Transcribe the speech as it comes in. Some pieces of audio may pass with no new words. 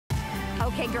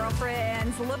Okay,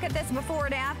 girlfriends, look at this before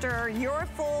and after. Your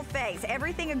full face,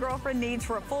 everything a girlfriend needs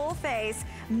for a full face,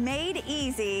 made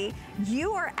easy.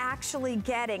 You are actually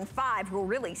getting 5, well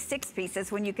really 6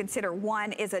 pieces when you consider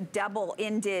one is a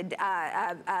double-ended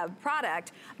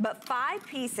product, but 5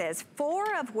 pieces,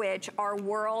 4 of which are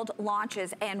world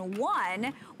launches, and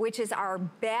 1, which is our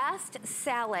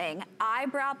best-selling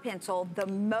eyebrow pencil, the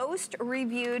most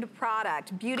reviewed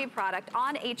product, beauty product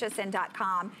on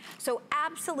hsn.com. So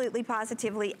absolutely, positively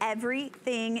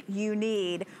everything you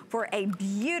need for a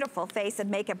beautiful face and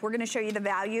makeup. We're gonna show you the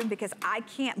value because I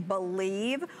can't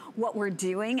believe what we're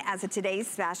doing as a today's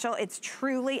special. It's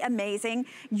truly amazing.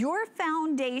 Your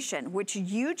foundation, which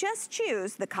you just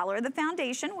choose, the color of the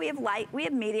foundation, we have light, we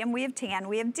have medium, we have tan,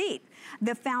 we have deep.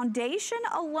 The foundation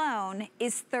alone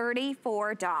is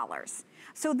 $34.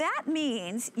 So that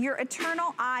means your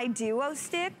Eternal Eye Duo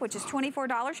Stick, which is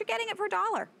 $24, you're getting it for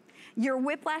 $1. Your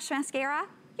Whiplash Mascara,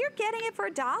 you're getting it for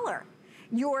 $1.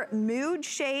 Your Mood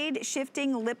Shade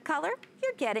Shifting Lip Color,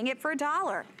 you're getting it for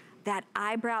 $1. That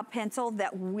eyebrow pencil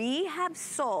that we have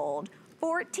sold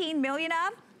 14 million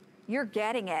of, you're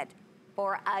getting it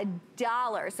for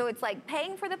 $1. So it's like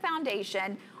paying for the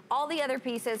foundation. All the other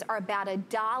pieces are about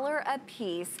 $1 a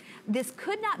piece. This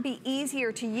could not be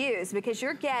easier to use because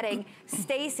you're getting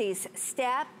Stacy's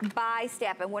step by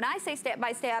step. And when I say step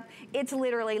by step, it's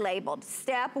literally labeled.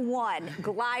 Step 1,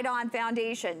 glide on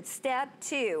foundation. Step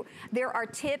 2, there are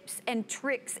tips and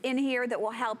tricks in here that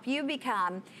will help you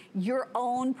become your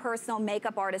own personal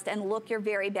makeup artist and look your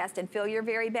very best and feel your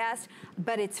very best,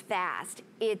 but it's fast,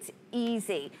 it's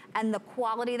easy, and the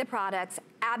quality of the products,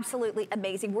 absolutely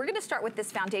amazing. We're gonna start with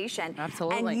this foundation.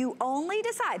 Absolutely. And you only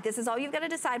decide, this is all you've gotta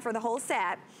decide for the whole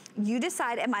set. You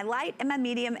decide, am I light, am I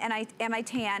medium, am I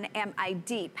tan, am I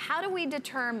deep? How do we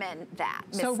determine that,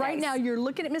 Ms. So right Stace? now you're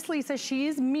looking at Miss Lisa, she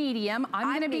is medium.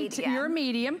 I'm gonna be, you're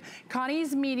medium,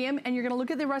 Connie's medium, and you're gonna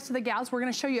look at the rest of the gals. We're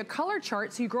gonna show you a color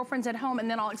chart so you girlfriends at home, and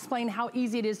then I'll explain how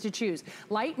easy it is to choose.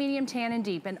 Light, medium, tan, and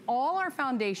deep. And all our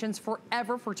foundations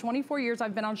forever, for 24 years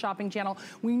I've been on Shopping Channel,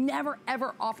 we never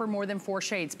ever offer more than 4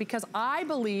 shades because I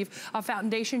believe a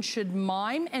foundation should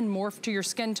mime and morph to your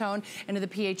skin tone and to the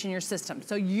pH in your system.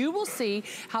 So you will see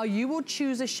how you will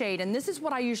choose a shade. And this is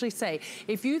what I usually say.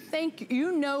 If you think,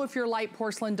 you know if you're light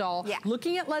porcelain doll,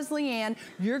 looking at Leslie Ann,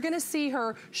 you're gonna see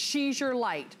her, she's your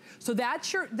light. So that's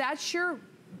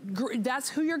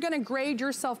who you're gonna grade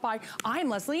yourself by. I'm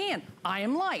Leslie Ann, I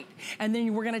am light. And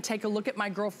then we're gonna take a look at my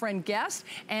girlfriend Guest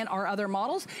and our other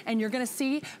models, and you're gonna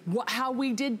see how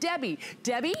we did Debbie.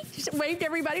 Debbie, waved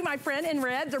everybody, my friend in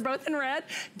red, they're both in red.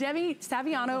 Debbie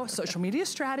Saviano, social media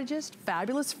strategist,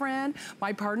 fabulous friend,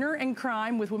 my partner in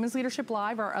crime with Women's Leadership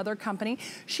Live, our other company.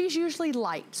 She's usually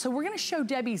light. So we're gonna show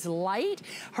Debbie's light,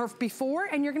 her before,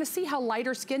 and you're gonna see how light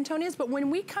her skin tone is. But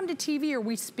when we come to TV or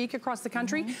we speak across the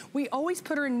country, we always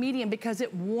put her in medium because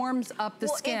it warms up the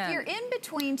skin. Well, if you're in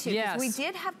between two, because we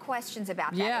did have questions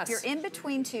about that. If you're in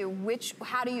between two,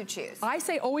 how do you choose? I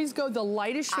say always go the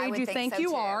lightest shade you think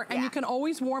you are, and you can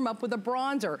always warm up with a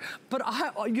bronzer. But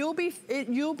you'll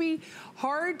be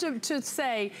hard to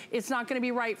say it's not going to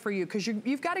be right for you because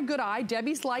you've got a good eye.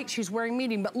 Debbie's light, she's wearing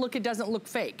medium, but look, it doesn't look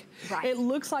fake. Right. It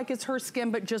looks like it's her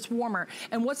skin, but just warmer.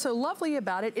 And what's so lovely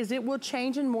about it is it will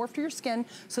change and morph to your skin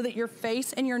so that your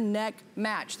face and your neck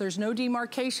match. There's no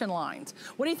demarcation lines.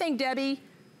 What do you think, Debbie?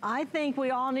 I think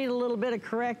we all need a little bit of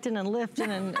correcting and lifting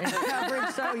and coverage.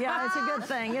 So yeah, it's a good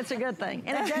thing. It's a good thing.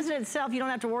 And it does it itself. You don't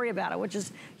have to worry about it, which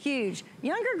is huge.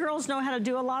 Younger girls know how to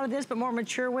do a lot of this, but more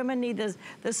mature women need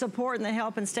the support and the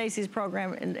help. And Stacey's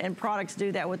program and products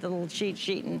do that with the little cheat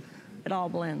sheet, and it all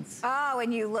blends. Oh,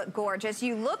 and you look gorgeous.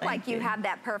 You look like you have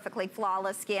that perfectly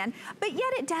flawless skin, but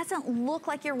yet it doesn't look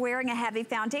like you're wearing a heavy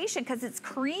foundation because it's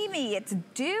creamy, it's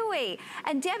dewy.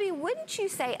 And Debbie, wouldn't you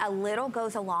say a little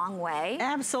goes a long way?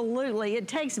 Absolutely. It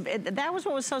takes, that was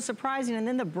what was so surprising. And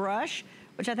then the brush,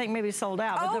 which I think maybe sold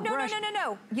out. Oh, but the brush,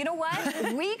 no. You know what?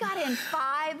 We got in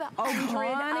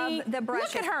 500 of the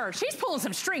brushes. Look at her. She's pulling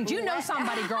some strings. You know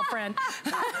somebody, girlfriend.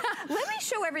 Let me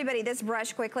show everybody this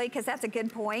brush quickly because that's a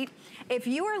good point. If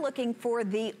you are looking for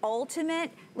the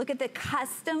ultimate, look at the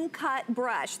custom cut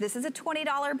brush. This is a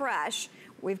 $20 brush.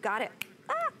 We've got it.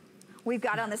 We've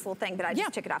got it on this little thing, but I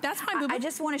just took it off. That's fine, boo-boo. I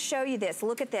just want to show you this.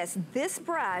 Look at this. This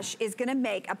brush is going to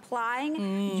make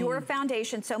applying your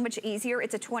foundation so much easier.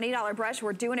 It's a $20 brush.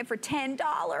 We're doing it for $10,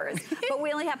 but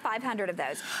we only have 500 of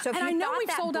those. So if you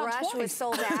thought that brush was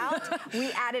sold out,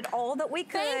 we added all that we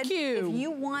could. Thank you. If you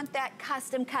want that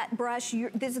custom cut brush,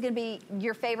 this is going to be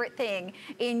your favorite thing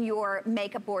in your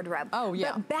makeup wardrobe. Oh,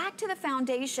 yeah. But back to the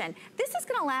foundation. This is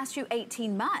going to last you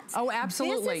 18 months. Oh,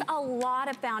 absolutely. This is a lot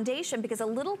of foundation because a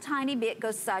little tiny tiny bit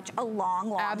goes such a long,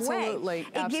 long Absolutely. way.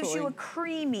 It gives you a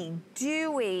creamy,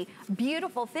 dewy,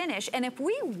 beautiful finish. And if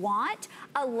we want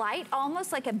a light,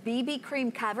 almost like a BB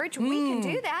cream coverage, we can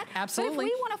do that. Absolutely. But if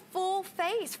we want a full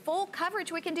face, full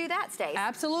coverage, we can do that, Stace.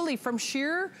 Absolutely. From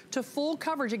sheer to full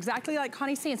coverage, exactly like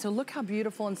Connie's saying. So look how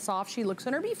beautiful and soft she looks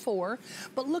in her before,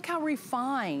 but look how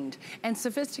refined and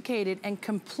sophisticated and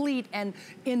complete and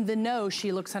in the know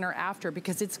she looks in her after,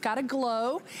 because it's got a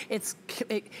glow. It's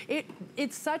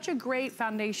such a great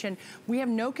foundation. We have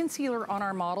no concealer on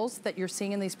our models that you're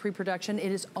seeing in these pre-production.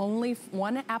 It is only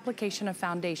one application of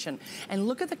foundation. And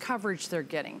look at the coverage they're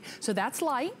getting. So that's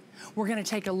light. We're gonna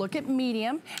take a look at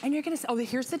medium, and you're gonna say, oh,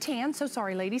 here's the tan. So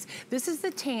sorry, ladies. This is the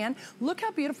tan. Look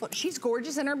how beautiful. She's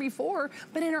gorgeous in her before,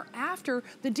 but in her after,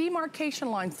 the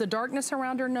demarcation lines, the darkness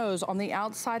around her nose, on the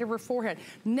outside of her forehead.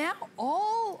 Now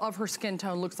all of her skin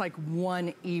tone looks like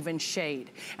one even shade.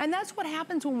 And that's what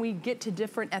happens when we get to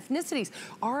different ethnicities.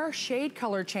 Our shade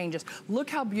color changes. Look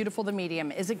how beautiful the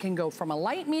medium is. It can go from a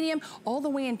light medium all the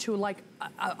way into like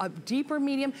a deeper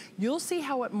medium. You'll see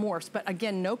how it morphs. But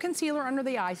again, no concealer under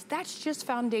the eyes. That's just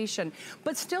foundation,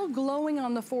 but still glowing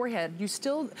on the forehead.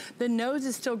 The nose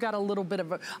has still got a little bit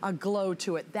of a glow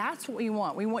to it. That's what we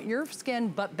want. We want your skin,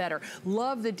 but better.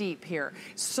 Love the deep here.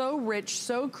 So rich,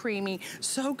 so creamy,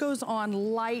 so goes on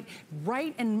light,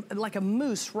 right, and like a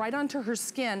mousse right onto her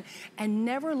skin, and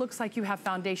never looks like you have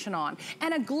foundation on.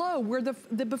 And a glow where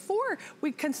the before,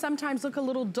 we can sometimes look a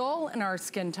little dull in our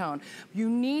skin tone. You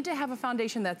need to have a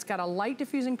foundation that's got a light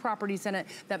diffusing properties in it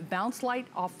that bounce light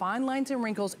off fine lines and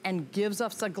wrinkles and gives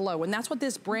us a glow. And that's what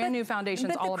this brand new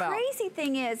foundation is all about. But the crazy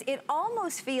thing is, it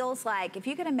almost feels like, if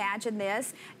you can imagine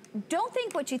this, don't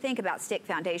think what you think about stick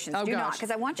foundations. Oh, do not, because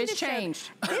I want you to changed.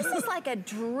 This is like a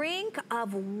drink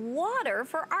of water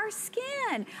for our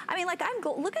skin. I mean, like,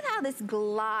 look at how this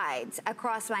glides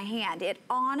across my hand. It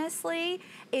honestly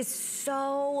is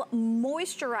so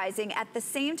moisturizing. At the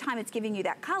same time, it's giving you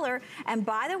that color. And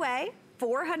by the way,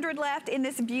 400 left in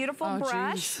this beautiful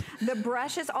brush. Geez. The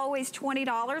brush is always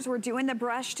 $20. We're doing the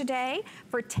brush today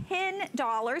for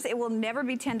 $10. It will never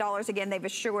be $10 again, they've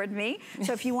assured me.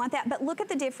 So if you want that, but look at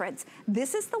the difference.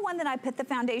 This is the one that I put the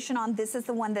foundation on. This is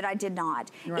the one that I did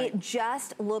not. Right. It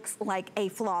just looks like a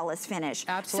flawless finish.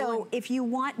 Absolutely. So if you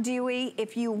want dewy,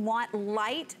 if you want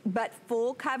light but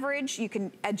full coverage, you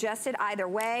can adjust it either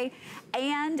way.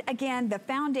 And again, the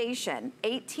foundation,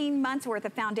 18 months worth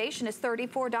of foundation is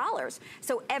 $34.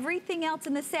 So everything else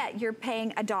in the set, you're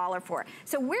paying $1 for.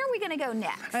 So where are we gonna go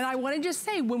next? And I want to just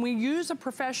say, when we use a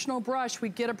professional brush, we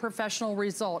get a professional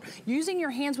result. Using your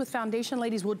hands with foundation,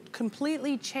 ladies, will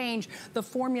completely change the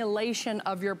formulation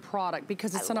of your product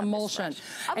because it's an emulsion.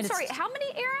 I'm sorry, how many,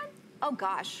 Erin? Oh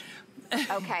gosh.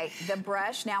 Okay, the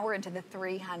brush, now we're into the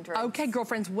 300. Okay,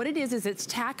 girlfriends, what it is it's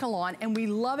tack-alon, and we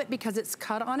love it because it's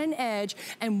cut on an edge,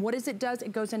 and what it does,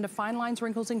 it goes into fine lines,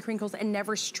 wrinkles, and crinkles, and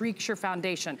never streaks your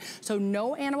foundation. So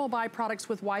no animal byproducts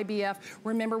with YBF.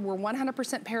 Remember, we're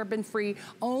 100% paraben-free,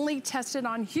 only tested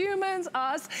on humans,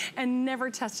 us, and never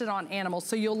tested on animals.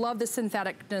 So you'll love the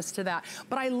syntheticness to that.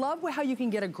 But I love how you can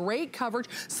get a great coverage.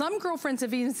 Some girlfriends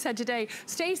have even said today,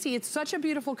 Stacey, it's such a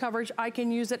beautiful coverage, I can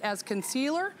use it as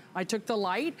concealer. I took the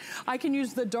light. I can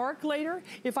use the dark later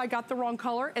if I got the wrong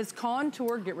color as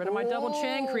contour, get rid of my double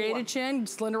chin, create a chin,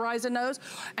 slenderize a nose.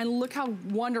 And look how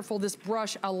wonderful this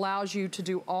brush allows you to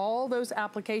do all those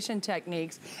application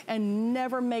techniques and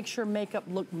never makes your makeup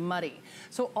look muddy.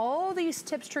 So all these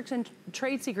tips, tricks, and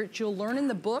trade secrets you'll learn in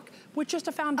the book with just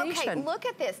a foundation. Okay, look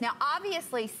at this. Now,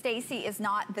 obviously, Stacey is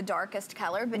not the darkest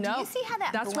color, but do you see how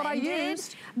that's blended? what I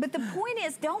used. But the point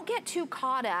is, don't get too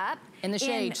caught up in the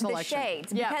shade selection.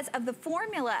 Because of the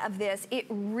formula of this, it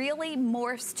really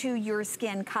morphs to your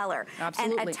skin color.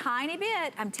 Absolutely. And a tiny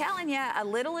bit, I'm telling you, a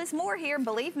little is more here.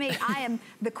 Believe me, I am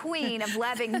the queen of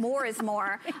loving more is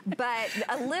more, but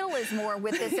a little is more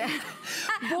with this.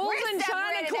 Bulls and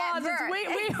China closets,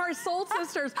 we are soul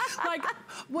sisters. Like,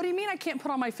 what do you mean I can't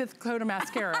put on my 5th coat of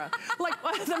mascara? Like,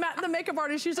 the makeup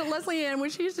artist used to, Leslie Ann,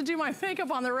 when she used to do my makeup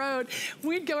on the road,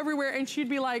 we'd go everywhere and she'd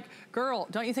be like, girl,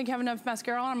 don't you think you have enough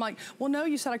mascara on? I'm like, well, no,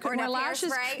 you said I couldn't wear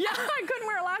lashes. Yeah, I couldn't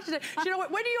wear lashes. You know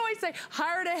what do you always say?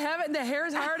 Higher to heaven, the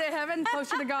hair's higher to heaven,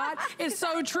 closer to God. It's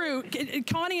so true.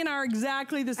 Connie and I are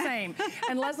exactly the same.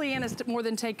 And Leslie Ann has more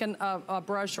than taken a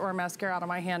brush or a mascara out of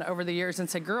my hand over the years and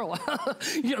said, girl,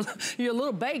 you're a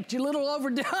little baked, you're a little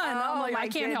overdone. I'm like, I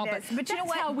can't help it. But you know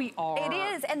what? That's how we are. It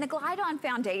is. And the Glide-On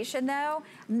foundation, though,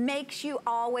 makes you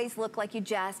always look like you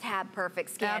just have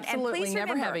perfect skin. Absolutely, and please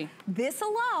remember, never heavy. This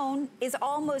alone is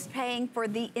almost paying for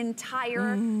the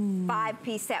entire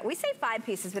 5-piece set. we say 5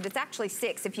 pieces, but it's actually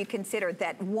 6 if you consider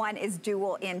that one is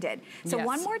dual ended. So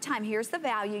one more time, here's the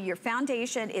value. Your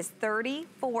foundation is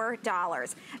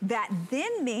 $34. That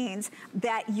then means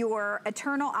that your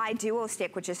Eternal Eye Duo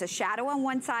Stick, which is a shadow on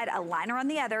one side, a liner on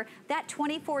the other, that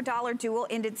 $24 dual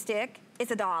ended stick is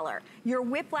 $1. Your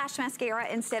Whiplash Mascara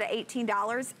instead of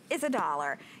 $18 is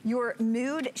 $1. Your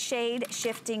Mood Shade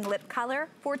Shifting Lip Color,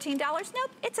 $14.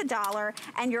 Nope, it's $1.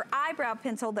 And your eyebrow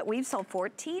pencil that we've sold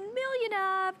 14 million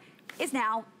of is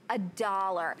now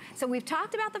 $1. So we've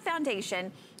talked about the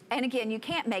foundation. And again, you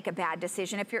can't make a bad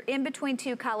decision. If you're in between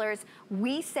two colors,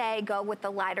 we say go with the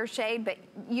lighter shade, but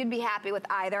you'd be happy with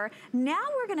either. Now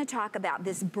we're gonna talk about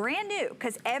this brand new,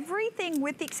 because everything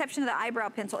with the exception of the eyebrow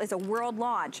pencil is a world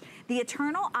launch, the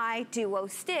Eternal Eye Duo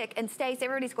Stick. And Stacey,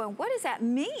 everybody's going, what does that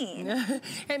mean?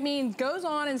 It means goes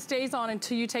on and stays on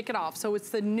until you take it off. So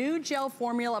it's the new gel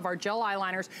formula of our gel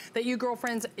eyeliners that you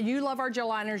girlfriends, you love our gel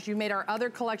liners. You made our other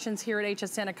collections here at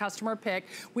HSN a customer pick.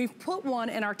 We've put one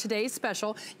in our today's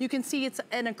special. You can see it's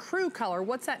in a crew color.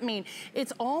 What's that mean?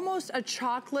 It's almost a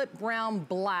chocolate brown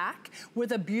black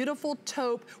with a beautiful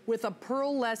taupe with a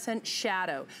pearlescent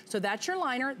shadow. So that's your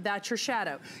liner, that's your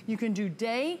shadow. You can do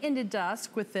day into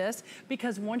dusk with this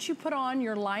because once you put on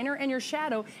your liner and your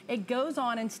shadow, it goes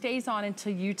on and stays on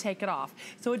until you take it off.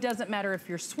 So it doesn't matter if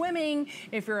you're swimming,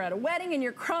 if you're at a wedding and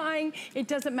you're crying, it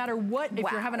doesn't matter what,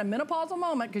 if you're having a menopausal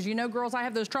moment, because you know girls, I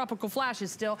have those tropical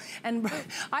flashes still, and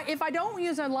if I don't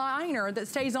use a liner that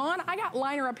stays on, I got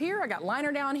liner up here, I got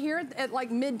liner down here at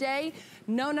like midday.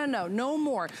 No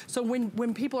more. So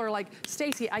when people are like,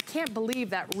 Stacey, I can't believe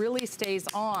that really stays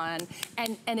on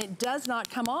and it does not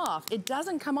come off. It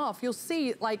doesn't come off. You'll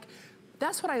see, like,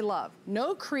 that's what I love.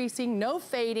 No creasing, no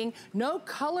fading, no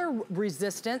color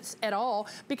resistance at all,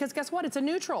 because guess what? It's a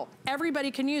neutral.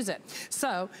 Everybody can use it.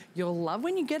 So you'll love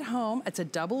when you get home. It's a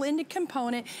double-ended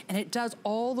component, and it does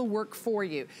all the work for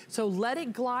you. So let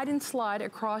it glide and slide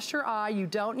across your eye. You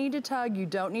don't need to tug. You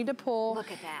don't need to pull.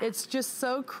 Look at that. It's just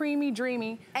so creamy,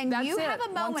 dreamy. And you have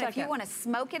a moment if you want to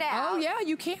smoke it out. Oh, yeah,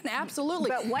 you can. Absolutely.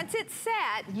 But once it's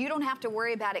set, you don't have to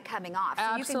worry about it coming off. So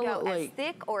Absolutely. You can go as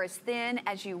thick or as thin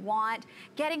as you want.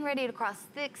 Getting ready to cross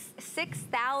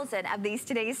 6,000 of these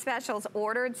today's specials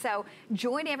ordered. So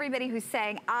join everybody who's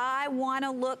saying, I want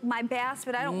to look my best,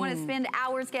 but I don't want to spend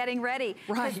hours getting ready.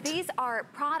 Right. Because these are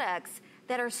products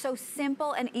that are so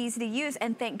simple and easy to use.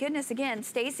 And thank goodness, again,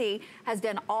 Stacey has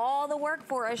done all the work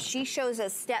for us. She shows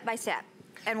us step by step.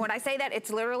 And when I say that, it's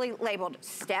literally labeled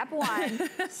step 1,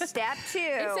 step 2.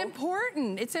 It's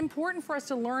important. It's important for us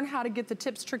to learn how to get the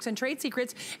tips, tricks, and trade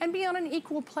secrets and be on an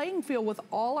equal playing field with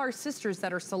all our sisters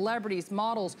that are celebrities,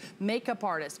 models, makeup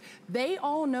artists. They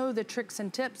all know the tricks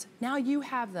and tips. Now you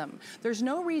have them. There's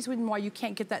no reason why you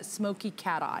can't get that smoky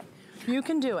cat eye. You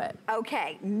can do it.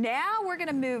 Okay, now we're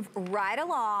gonna move right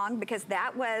along because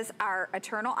that was our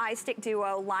Eternal Eye Stick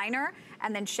Duo liner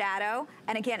and then shadow.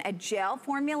 And again, a gel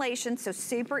formulation, so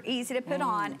super easy to put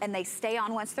on and they stay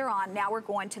on once they're on. Now we're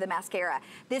going to the mascara.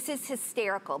 This is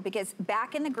hysterical because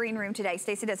back in the green room today,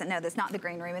 Stacey doesn't know this, not the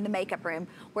green room, in the makeup room,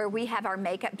 where we have our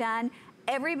makeup done,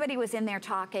 everybody was in there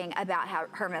talking about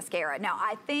her mascara. Now,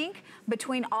 I think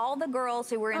between all the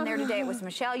girls who were in there today, it was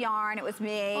Michelle Yarn, it was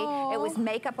me, it was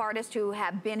makeup artists who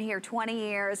have been here 20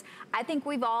 years. I think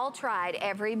we've all tried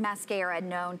every mascara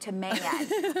known to man.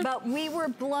 But we were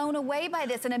blown away by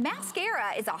this. And a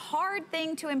mascara is a hard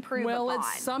thing to improve upon. Well,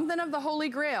 it's something of the holy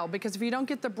grail, because if you don't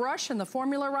get the brush and the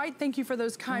formula right, thank you for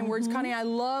those kind words, Connie. I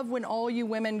love when all you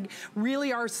women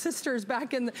really are sisters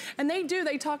back in, and they do.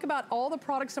 They talk about all the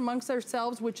products amongst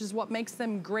themselves, which is what makes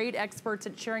them great experts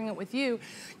at sharing it with you.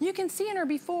 You can see in her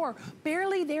before,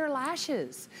 barely there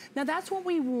lashes. Now that's what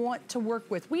we want to work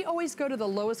with. We always go to the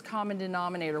lowest common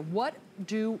denominator. What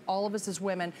do all of us as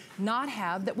women not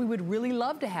have that we would really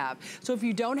love to have? So if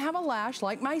you don't have a lash,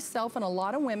 like myself and a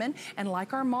lot of women, and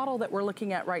like our model that we're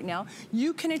looking at right now,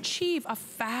 you can achieve a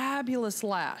fabulous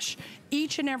lash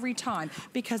each and every time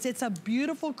because it's a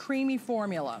beautiful creamy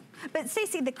formula. But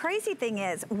Stacey, the crazy thing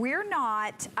is we're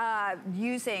not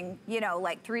using, you know,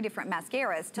 like 3 different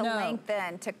mascaras to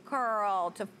lengthen, to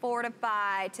curl, to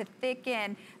fortify, to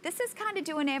thicken. This is kind of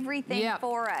doing everything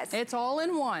for us. It's all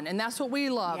in one, and that's what we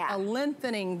love. A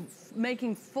lengthening,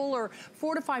 making fuller,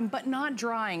 fortifying, but not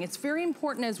drying. It's very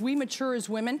important as we mature as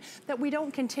women that we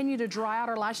don't continue to dry out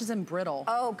our lashes and brittle.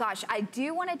 Oh gosh, I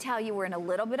do want to tell you we're in a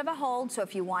little bit of a hold, so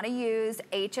if you want to use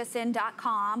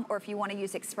hsn.com or if you want to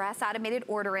use express automated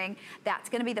ordering, that's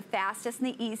going to be the fastest and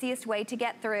the easiest way to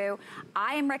get through.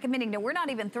 I am recommending, now we're not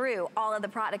even through all of the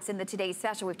products in the today's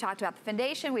special. We've talked about the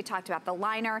foundation, we talked about the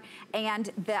liner and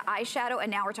the eyeshadow,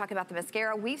 and now we're talking about the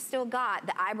mascara. We've still got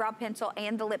the eyebrow pencil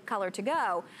and the lip color to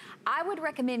go. I would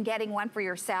recommend getting one for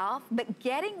yourself, but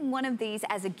getting one of these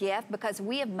as a gift, because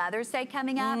we have Mother's Day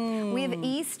coming up, we have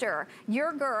Easter.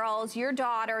 Your girls, your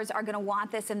daughters are gonna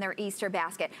want this in their Easter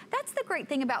basket. That's the great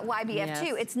thing about YBF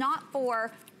too. It's not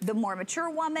for the more mature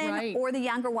woman or the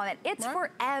younger woman. It's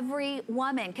for every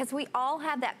woman, because we all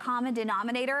have that common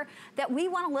denominator that we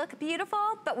want to look beautiful,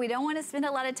 but we don't want to spend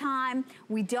a lot of time.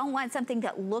 We don't want something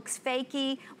that looks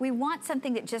fakey. We want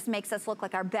something that just makes us look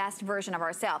like our best version of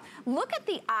ourselves. Look at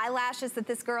the eyelashes that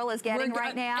this girl is getting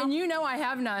right now. And you know I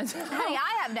have none. Honey,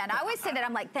 I have none. I always say that.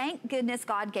 I'm like, thank goodness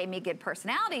God gave me good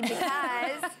personality,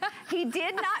 because he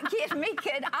did not give me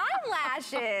good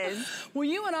eyelashes. Well,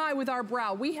 you and I, with our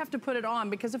brow, we have to put it on,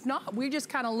 because if not, we just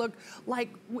kind of look like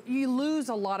you lose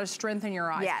a lot of strength in your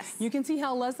eyes. Yes. You can see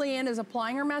how Leslie Ann is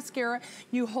applying her mascara.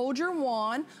 You hold your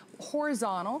wand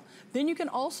horizontal, then you can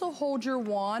also hold your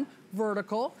wand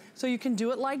vertical, so you can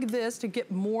do it like this to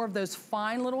get more of those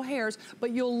fine little hairs.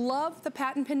 But you'll love the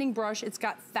patent pending brush. It's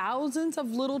got thousands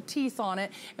of little teeth on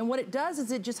it, and what it does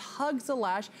is it just hugs the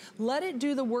lash. Let it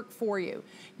do the work for you.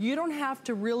 You don't have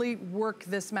to really work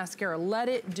this mascara. Let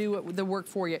it do the work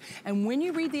for you. And when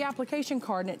you read the application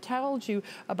card and it tells you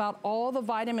about all the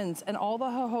vitamins and all the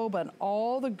jojoba and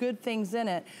all the good things in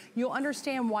it, you'll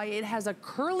understand why it has a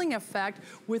curling effect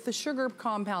with the sugar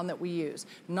compound that we use,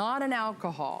 not an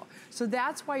alcohol. So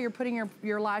that's why you're putting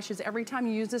your lashes every time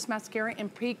you use this mascara in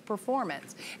peak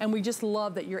performance. And we just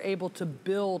love that you're able to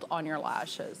build on your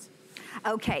lashes.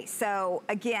 Okay, so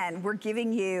again, we're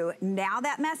giving you now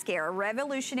that mascara,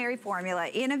 revolutionary formula,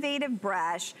 innovative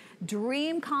brush,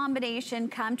 dream combination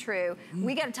come true.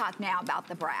 We gotta talk now about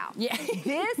the brow. Yeah.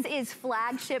 This is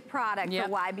flagship product for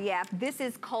YBF. This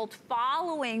is cult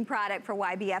following product for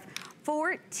YBF.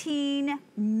 14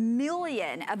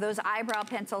 million of those eyebrow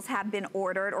pencils have been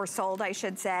ordered, or sold, I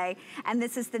should say. And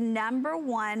this is the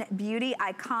 #1 beauty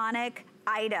iconic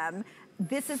item.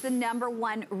 This is the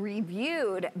 #1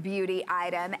 reviewed beauty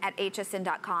item at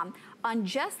hsn.com. On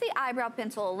just the eyebrow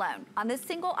pencil alone, on this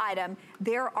single item,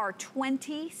 there are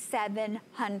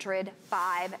 2,700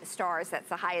 5-stars. That's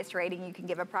the highest rating you can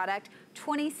give a product.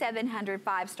 2,700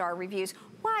 5-star reviews.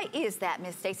 Why is that,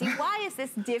 Miss Stacey? Why is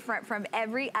this different from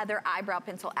every other eyebrow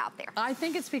pencil out there? I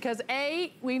think it's because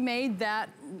A, we made that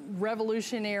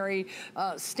revolutionary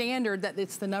standard that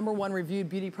it's the #1 reviewed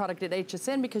beauty product at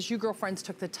HSN, because you girlfriends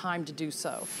took the time to do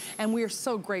so. And we are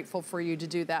so grateful for you to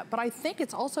do that. But I think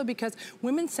it's also because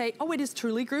women say, oh, it is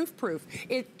truly groove proof.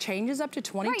 It changes up to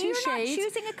 22 you're shades. Not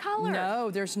choosing a color.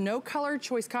 No, there's no color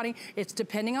choice, Connie. It's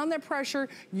depending on the pressure.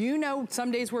 You know,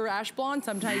 some days we're ash blonde,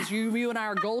 sometimes you and I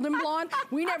are golden blonde.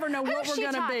 We never know what we're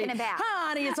gonna be.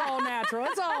 Honey, it's all natural.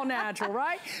 It's all natural,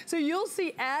 right? So you'll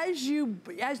see as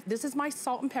this is my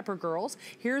salt and pepper girls.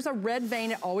 Here's a red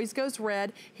vein, it always goes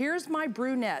red. Here's my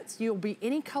brunettes. You'll be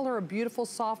any color of beautiful,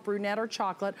 soft brunette or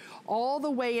chocolate, all the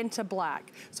way into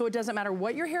black. So it doesn't matter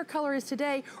what your hair color is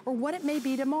today or what it may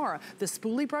be tomorrow. The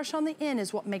spoolie brush on the end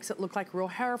is what makes it look like real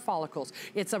hair follicles.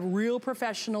 It's a real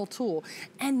professional tool.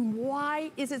 And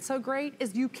why is it so great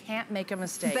is you can't make a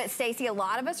mistake. But Stacey, a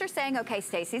lot of us are saying, okay,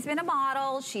 Stacey's been a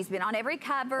model, she's been on every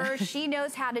cover, she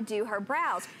knows how to do her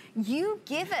brows. You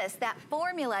give us that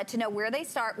formula to know where they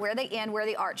start, where they end, where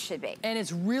the arch should be. And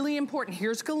it's really important.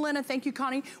 Here's Galena, thank you,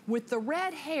 Connie. With the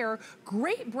red hair,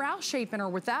 great brow shape in her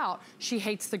without, she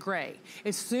hates the gray.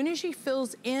 As soon as she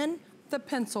fills in the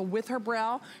pencil with her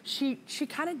brow, she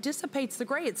kind of dissipates the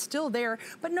gray. It's still there,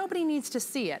 but nobody needs to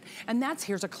see it. And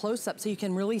here's a close-up so you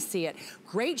can really see it.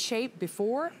 Great shape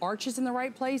before, arches in the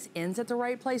right place, ends at the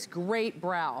right place, great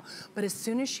brow. But as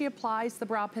soon as she applies the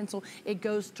brow pencil, it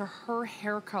goes to her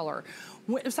hair color.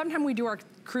 Sometimes we do our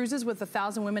cruises with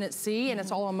 1,000 Women at Sea, and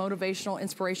it's all a motivational,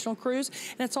 inspirational cruise,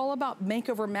 and it's all about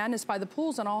makeover madness by the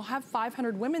pools, and I'll have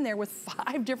 500 women there with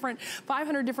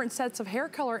 500 different sets of hair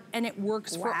color, and it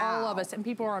works for all of us, and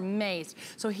people are amazed.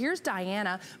 So here's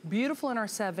Diana, beautiful in her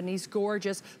 70s,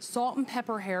 gorgeous, salt and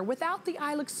pepper hair. Without the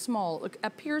eye looks small, it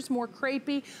appears more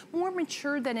crepey, more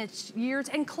mature than its years,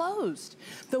 and closed.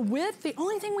 The width, the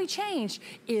only thing we changed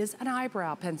is an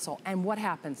eyebrow pencil, and what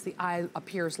happens? The eye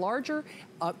appears larger,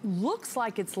 looks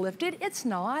like it's lifted. It's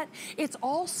not. It's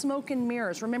all smoke and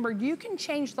mirrors. Remember, you can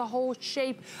change the whole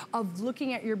shape of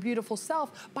looking at your beautiful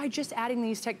self by just adding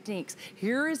these techniques.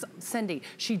 Here is Cindy.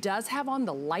 She does have on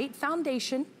the light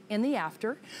foundation in the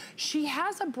after. She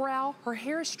has a brow, her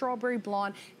hair is strawberry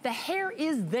blonde. The hair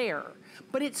is there,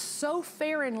 but it's so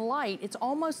fair and light, it's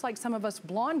almost like some of us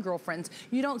blonde girlfriends.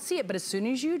 You don't see it, but as soon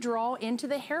as you draw into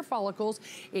the hair follicles,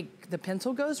 the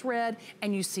pencil goes red,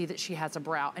 and you see that she has a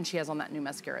brow, and she has on that new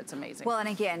mascara. It's amazing. Well, and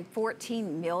again,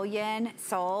 14 million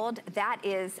sold. That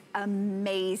is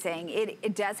amazing.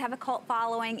 It does have a cult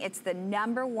following. It's the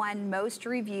 #1 most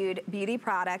reviewed beauty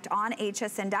product on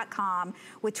hsn.com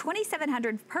with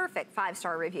 2,700 perfect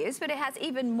 5-star reviews, but it has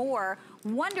even more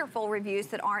wonderful reviews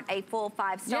that aren't a full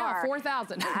 5-star. Yeah,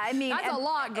 4,000. I mean, that's a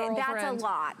lot, girlfriend.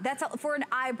 That's a lot. For an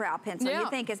eyebrow pencil. Yeah. You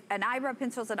think an eyebrow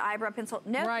pencil is an eyebrow pencil.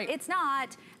 No, right. It's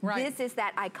not. Right. This is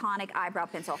that iconic eyebrow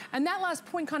pencil. And that last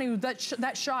point, Connie,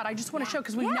 that shot, I just want to show,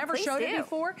 because we've never showed it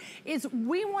before, is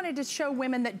we wanted to show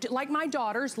women that, like my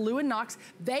daughters, Lou and Knox,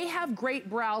 they have great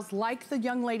brows like the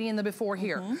young lady in the before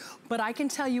here. But I can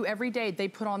tell you every day they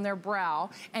put on their brow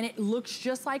and it looks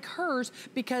just like hers,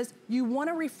 because you want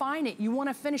to refine it, you want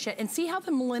to finish it. And see how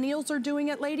the millennials are doing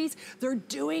it, ladies? They're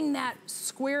doing that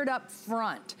squared up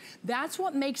front. That's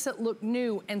what makes it look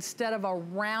new instead of a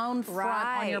round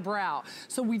front on your brow.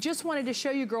 So we just wanted to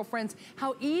show you, girlfriends,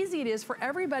 how easy it is for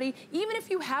everybody, even if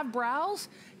you have brows,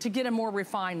 to get a more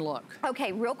refined look.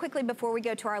 Okay, real quickly before we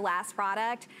go to our last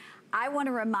product, I want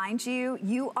to remind you,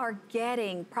 you are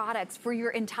getting products for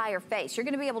your entire face. You're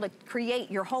going to be able to create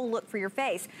your whole look for your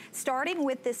face, starting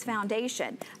with this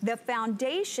foundation. The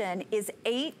foundation is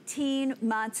 18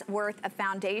 months worth of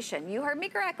foundation. You heard me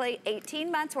correctly,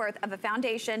 18 months worth of a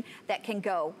foundation that can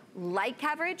go light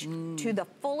coverage to the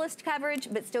fullest coverage,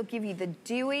 but still give you the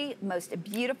dewy, most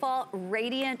beautiful,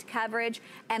 radiant coverage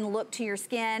and look to your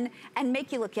skin and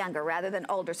make you look younger rather than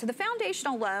older. So the foundation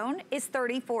alone is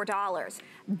 $34.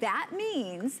 That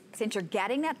means, since you're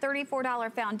getting that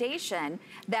 $34 foundation,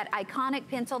 that iconic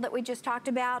pencil that we just talked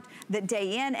about, that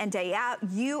day in and day out,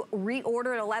 you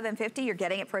reorder at $11.50, you're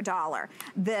getting it for $1.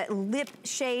 The lip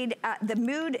shade, the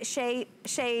mood shade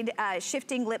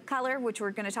shifting lip color, which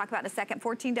we're gonna talk about in a second,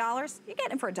 $14, you're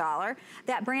getting it for $1.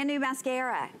 That brand new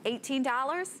mascara,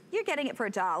 $18, you're getting it for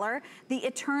 $1. The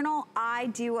Eternal Eye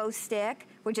Duo Stick,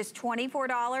 which is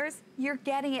 $24, you're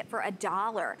getting it for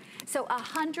 $1. So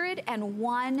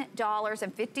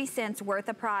 $101.50 worth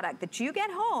of product that you get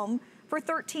home for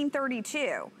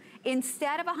 $13.32.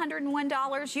 Instead of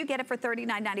 $101, you get it for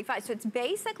 $39.95. So it's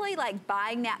basically like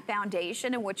buying that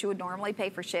foundation and what you would normally pay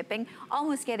for shipping,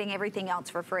 almost getting everything else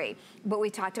for free. But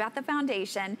we talked about the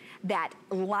foundation, that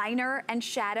liner and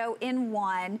shadow in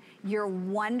one, your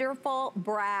wonderful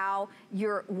brow,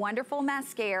 your wonderful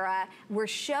mascara. We're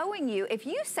showing you, if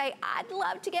you say, I'd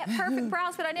love to get perfect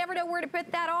brows, but I never know where to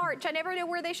put that arch, I never know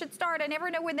where they should start, I never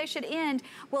know where they should end.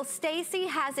 Well, Stacy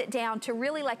has it down to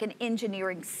really like an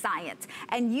engineering science.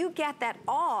 And you get that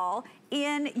all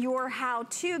in your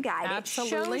how-to guide.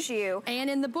 Absolutely. It shows you. And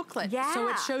in the booklet. Yeah. So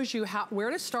it shows you where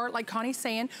to start, like Connie's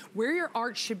saying, where your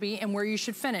arch should be and where you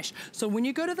should finish. So when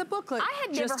you go to the booklet, I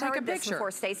had just never take heard a this picture.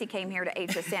 before Stacy came here to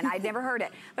HSN. I'd never heard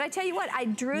it. But I tell you what, I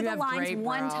drew the lines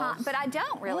one time, but I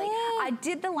don't really. I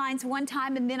did the lines one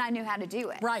time and then I knew how to do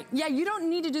it. Right. Yeah, you don't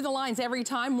need to do the lines every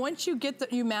time. Once you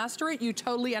you master it, you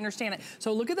totally understand it.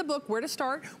 So look at the book, where to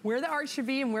start, where the arch should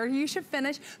be, and where you should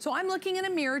finish. So I'm looking in a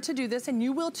mirror to do this, and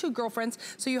you will too, girlfriends.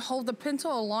 So you hold the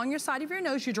pencil along your side of your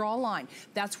nose, you draw a line.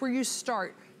 That's where you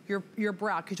start your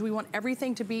brow, because we want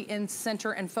everything to be in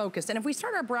center and focused. And if we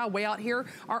start our brow way out here,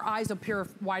 our eyes appear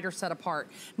wider set apart.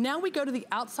 Now we go to the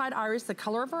outside iris, the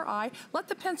color of our eye. Let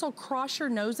the pencil cross your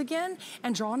nose again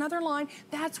and draw another line.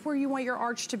 That's where you want your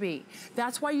arch to be.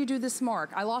 That's why you do this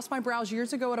mark. I lost my brows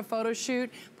years ago at a photo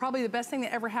shoot. Probably the best thing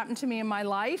that ever happened to me in my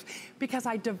life, because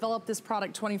I developed this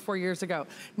product 24 years ago.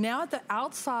 Now at the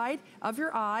outside of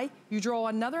your eye, you draw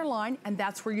another line, and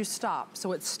that's where you stop.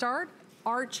 So it's start,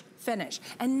 arch, finish.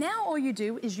 And now all you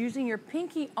do is using your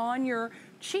pinky on your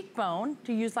cheekbone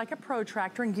to use like a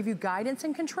protractor and give you guidance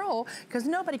and control, because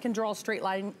nobody can draw a straight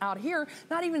line out here.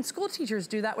 Not even school teachers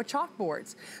do that with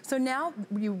chalkboards. So now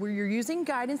you're using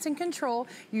guidance and control.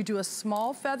 You do a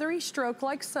small feathery stroke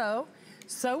like so.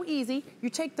 So easy. You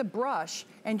take the brush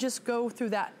and just go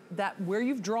through that where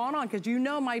you've drawn on, because you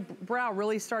know my brow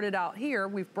really started out here.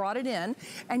 We've brought it in,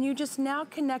 and you just now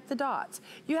connect the dots.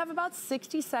 You have about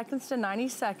 60 seconds to 90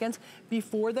 seconds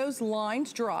before those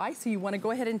lines dry, so you want to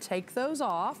go ahead and take those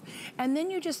off, and then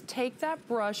you just take that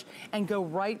brush and go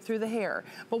right through the hair.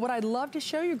 But what I'd love to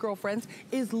show you, girlfriends,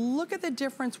 is look at the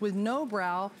difference with no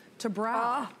brow to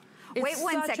brow. Wait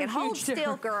one second. Hold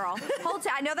still, girl. Hold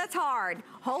still. I know that's hard.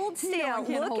 Hold still.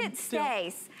 Look at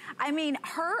Stace. I mean,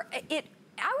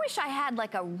 I wish I had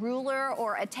like a ruler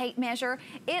or a tape measure.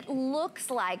 It looks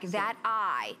like that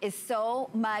eye is so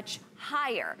much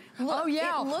higher. Look, oh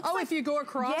yeah. Like, if you go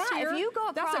across here. Yeah, if you go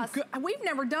across. That's a good, we've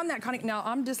never done that, Connie. Now,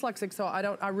 I'm dyslexic, so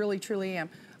I really truly am.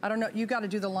 I don't know, you got to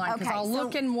do the line, because I'll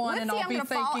look in one and I'll be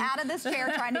thinking. I'm fall out of this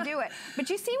chair trying to do it. But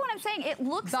you see what I'm saying? It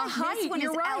looks like this one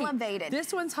is elevated.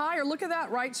 This one's higher. Look at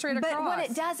that, right straight across. But what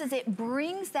it does is it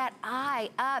brings that eye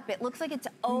up. It looks like it's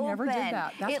open. Never did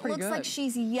that. That's it looks like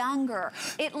she's younger.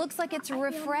 It looks like it's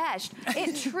refreshed.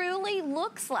 It truly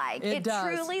looks like. It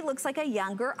truly looks like a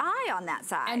younger eye on that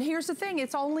side. And here's the thing,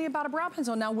 it's only about a brow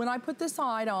pencil. Now when I put this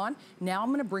side on, now I'm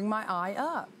gonna bring my eye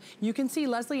up. You can see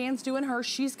Leslie Ann's doing hers.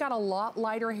 She's got a lot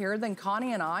lighter hair than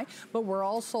Connie and I, but we're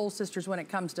all soul sisters when it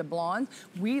comes to blondes.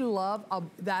 We love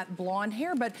that blonde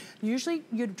hair, but usually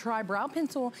you'd try brow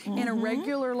pencil in a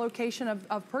regular location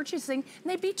of purchasing,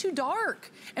 and they'd be too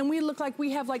dark. And we look like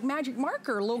we have like magic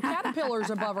marker, little caterpillars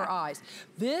above our eyes.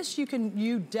 This,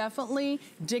 you definitely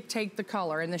dictate the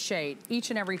color and the shade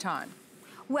each and every time.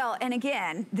 Well, and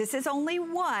again, this is only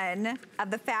one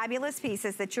of the fabulous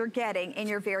pieces that you're getting in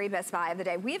your very best buy of the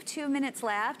day. We have 2 minutes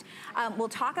left. We'll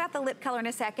talk about the lip color in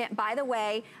a second. By the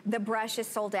way, the brush is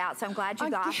sold out, so I'm glad you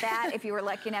got that if you were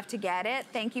lucky enough to get it.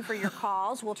 Thank you for your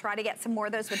calls. We'll try to get some more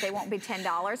of those, but they won't be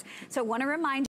 $10. So I want to remind you